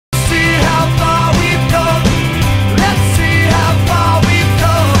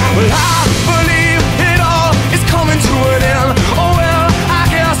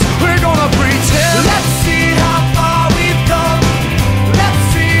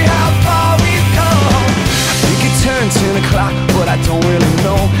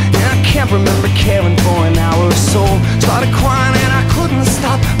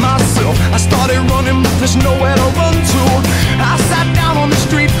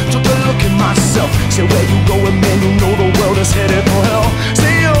care where you going, man, you know the world is headed for hell.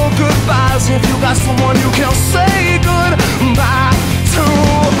 Say your goodbyes if you got someone you